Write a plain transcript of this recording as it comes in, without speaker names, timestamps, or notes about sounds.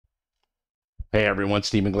Hey everyone,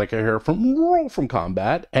 Stephen Glicker here from Roll from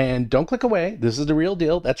Combat, and don't click away. This is the real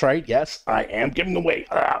deal. That's right. Yes, I am giving away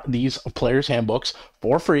these players' handbooks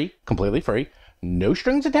for free, completely free, no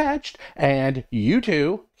strings attached, and you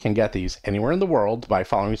too can get these anywhere in the world by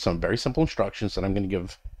following some very simple instructions that I'm going to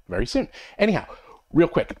give very soon. Anyhow, real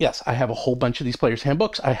quick, yes, I have a whole bunch of these players'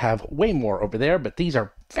 handbooks. I have way more over there, but these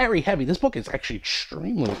are very heavy. This book is actually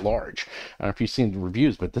extremely large. I don't know if you've seen the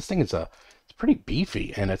reviews, but this thing is it's pretty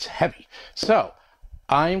beefy and it's heavy. So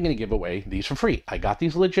I'm going to give away these for free. I got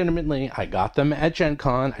these legitimately. I got them at Gen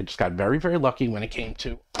Con. I just got very, very lucky when it came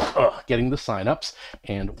to getting the signups.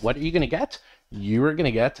 And what are you going to get? You are going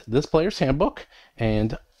to get this player's handbook,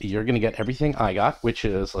 and you're going to get everything I got, which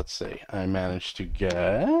is, let's see, I managed to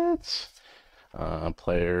get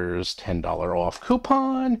players $10 off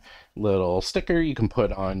coupon, little sticker you can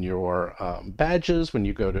put on your badges when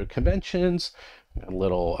you go to conventions, a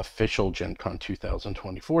little official Gen Con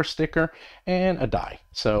 2024 sticker, and a die.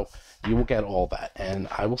 So you will get all that, and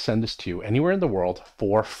I will send this to you anywhere in the world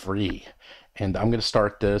for free. And I'm going to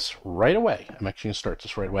start this right away. I'm actually going to start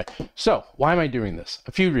this right away. So why am I doing this?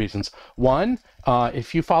 A few reasons. One,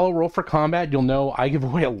 if you follow Roll for Combat, you'll know I give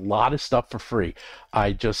away a lot of stuff for free.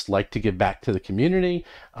 I just like to give back to the community.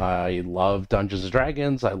 I love Dungeons &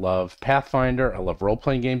 Dragons. I love Pathfinder. I love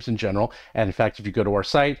role-playing games in general. And in fact, if you go to our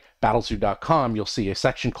site, battlezoo.com, you'll see a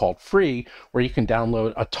section called Free, where you can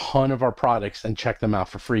download a ton of our products and check them out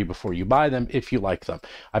for free before you buy them if you like them.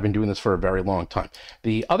 I've been doing this for a very long time.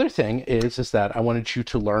 The other thing is that I wanted you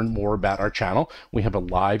to learn more about our channel. We have a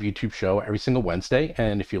live YouTube show every single Wednesday,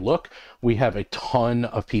 and if you look, we have a ton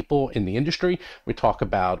of people in the industry. We talk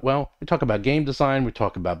about, well, we talk about game design, we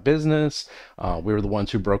talk about business. We were the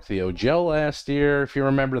ones who broke the OGL last year, if you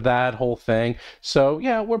remember that whole thing. So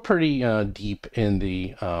yeah, we're pretty deep in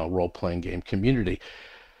the role-playing game community.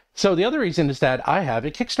 So the other reason is that I have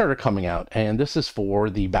a Kickstarter coming out, and this is for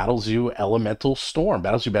the Battlezoo Elemental Storm,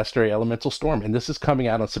 Battlezoo Bestiary Elemental Storm, and this is coming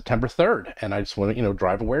out on September 3rd, and I just want to,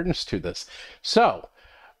 drive awareness to this. So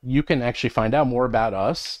you can actually find out more about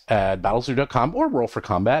us at battlezoo.com or Roll for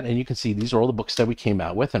Combat, and you can see these are all the books that we came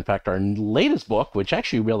out with. In fact, our latest book, which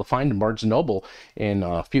actually you'll be able to find in Barnes & Noble in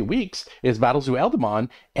a few weeks, is Battlezoo Eldamon.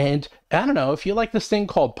 And I don't know, if you like this thing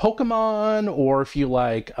called Pokemon, or if you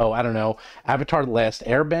like, oh, I don't know, Avatar: The Last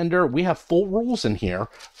Airbender, we have full rules in here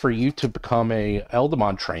for you to become a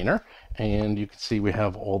Eldamon trainer. And you can see we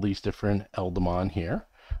have all these different Eldamon here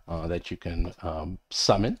that you can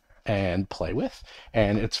summon and play with,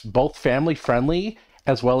 and it's both family friendly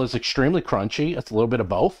as well as extremely crunchy. It's a little bit of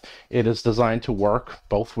both. It is designed to work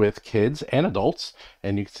both with kids and adults,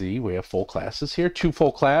 and you can see we have full classes here, 2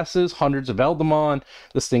 full classes, hundreds of Eldamon.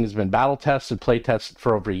 This thing has been battle tested, play tested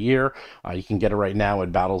for over a year. You can get it right now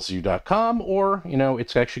at battlezoo.com, or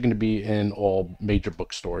it's actually going to be in all major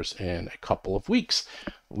bookstores in a couple of weeks.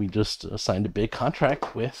 We just signed a big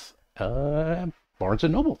contract with Barnes &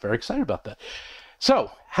 Noble. Very excited about that.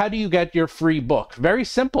 So, how do you get your free book? Very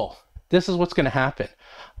simple. This is what's going to happen.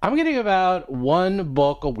 I'm going to give out 1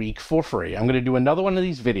 book a week for free. I'm going to do another one of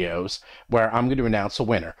these videos where I'm going to announce a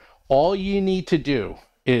winner. All you need to do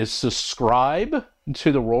is subscribe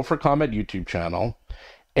to the Roll for Combat YouTube channel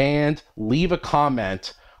and leave a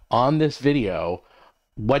comment on this video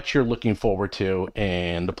what you're looking forward to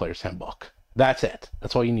in the Player's Handbook. That's it.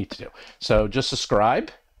 That's all you need to do. So just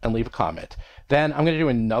subscribe and leave a comment. Then I'm going to do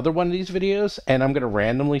another one of these videos, and I'm going to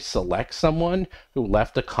randomly select someone who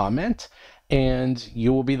left a comment, and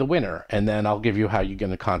you will be the winner. And then I'll give you how you get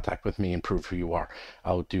in contact with me and prove who you are.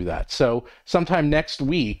 I'll do that. So sometime next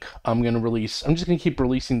week, I'm just going to keep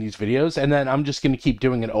releasing these videos, and then I'm just going to keep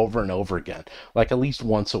doing it over and over again, like at least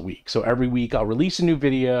once a week. So every week I'll release a new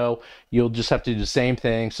video. You'll just have to do the same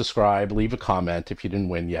thing, subscribe, leave a comment if you didn't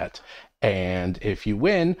win yet. And if you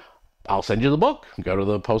win, I'll send you the book. Go to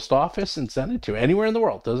the post office and send it to anywhere in the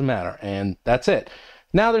world. Doesn't matter. And that's it.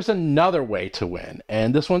 Now there's another way to win.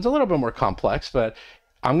 And this one's a little bit more complex, but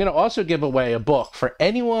I'm going to also give away a book for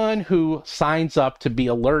anyone who signs up to be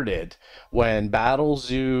alerted when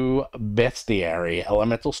Battlezoo Bestiary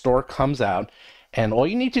Elemental Store comes out. And all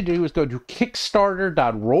you need to do is go to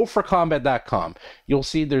kickstarter.rollforcombat.com. You'll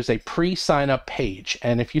see there's a pre-sign up page.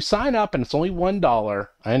 And if you sign up and it's only $1,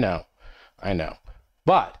 I know.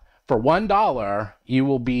 But for $1, you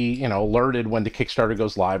will be, alerted when the Kickstarter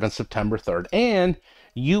goes live on September 3rd, and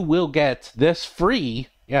you will get this free.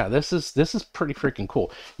 Yeah, this is pretty freaking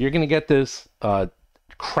cool. You're gonna get this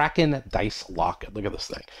Kraken dice locket. Look at this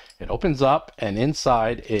thing. It opens up, and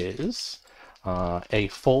inside is a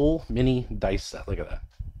full mini dice set. Look at that.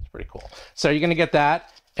 It's pretty cool. So you're gonna get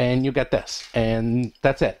that, and you get this, and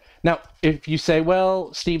that's it. Now, if you say,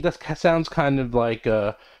 well, Steve, that sounds kind of like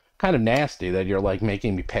kind of nasty that you're like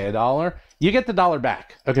making me pay $1. You get the $1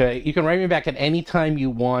 back. Okay, you can write me back at any time you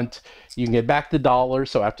want. You can get back the $1.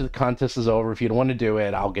 So after the contest is over, if you don't want to do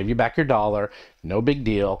it, I'll give you back your $1. No big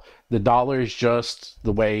deal. The $1 is just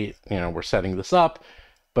the way, you know, we're setting this up.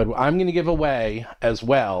 But I'm going to give away as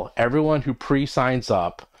well everyone who pre-signs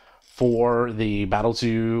up for the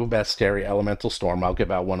Battlezoo Bestiary Elemental Storm. I'll give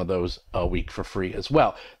out one of those a week for free as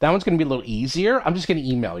well. That one's going to be a little easier. I'm just going to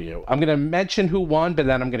email you. I'm going to mention who won, but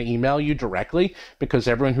then I'm going to email you directly because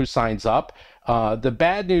everyone who signs up. The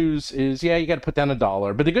bad news is, yeah, you got to put down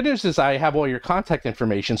 $1. But the good news is I have all your contact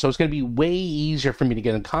information, so it's going to be way easier for me to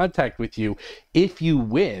get in contact with you if you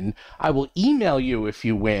win. I will email you if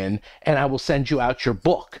you win, and I will send you out your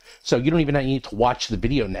book. So you don't even need to watch the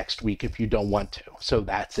video next week if you don't want to. So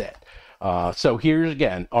that's it. So here's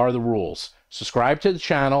again are the rules. Subscribe to the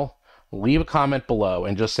channel, leave a comment below,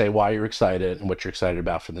 and just say why you're excited and what you're excited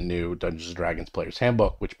about for the new Dungeons & Dragons Player's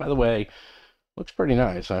Handbook, which, by the way, looks pretty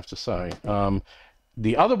nice, I have to say.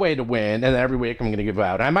 The other way to win, and every week I'm going to give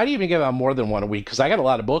out, I might even give out more than one a week because I got a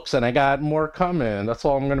lot of books and I got more coming. That's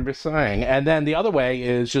all I'm going to be saying. And then the other way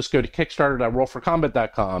is just go to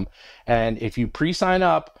kickstarter.rollforcombat.com, and if you pre-sign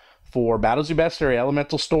up for Battlezoo Bestiary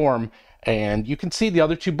Elemental Storm, and you can see the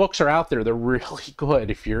other 2 books are out there. They're really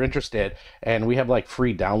good if you're interested. And we have like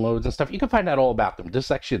free downloads and stuff. You can find out all about them. This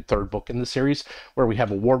is actually the 3rd book in the series where we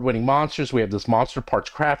have award-winning monsters. We have this monster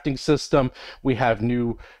parts crafting system. We have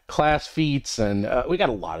new class feats, and we got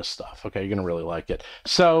a lot of stuff. Okay, you're going to really like it.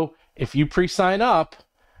 So if you pre-sign up,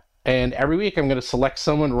 and every week I'm going to select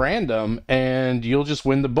someone random, and you'll just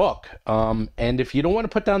win the book. And if you don't want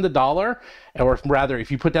to put down the $1, or rather,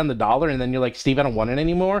 if you put down the $1 and then you're like, Steve, I don't want it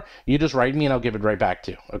anymore, you just write me and I'll give it right back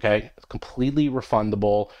to you. Okay? It's completely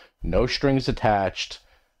refundable, no strings attached.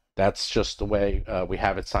 That's just the way we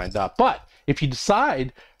have it signed up. But if you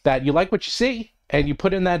decide that you like what you see and you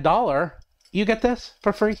put in that $1, you get this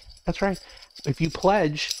for free. That's right. If you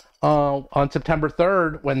pledge on September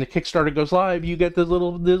 3rd, when the Kickstarter goes live, you get this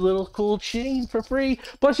little cool chain for free.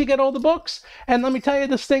 Plus, you get all the books. And let me tell you,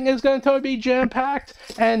 this thing is going to be jam-packed,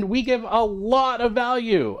 and we give a lot of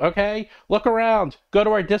value, okay? Look around. Go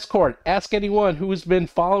to our Discord. Ask anyone who has been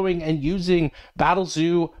following and using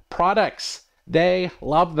Battlezoo products. They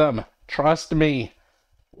love them. Trust me.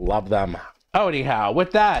 Love them. Oh, anyhow,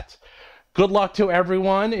 with that, good luck to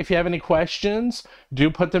everyone. If you have any questions, do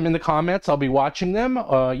put them in the comments. I'll be watching them.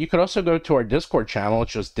 You could also go to our Discord channel.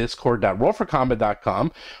 It's just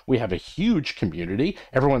discord.rollforcombat.com. We have a huge community.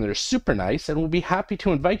 Everyone there is super nice, and we'll be happy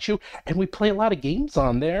to invite you. And we play a lot of games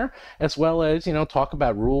on there, as well as, you know, talk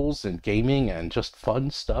about rules and gaming and just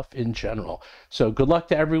fun stuff in general. So good luck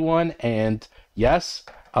to everyone. And yes,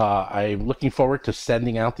 I'm looking forward to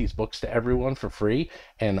sending out these books to everyone for free,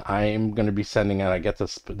 and I'm going to be sending out, I get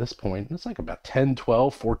this at this point, it's like about 10,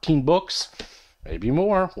 12, 14 books, maybe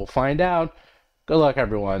more. We'll find out. Good luck,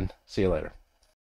 everyone. See you later.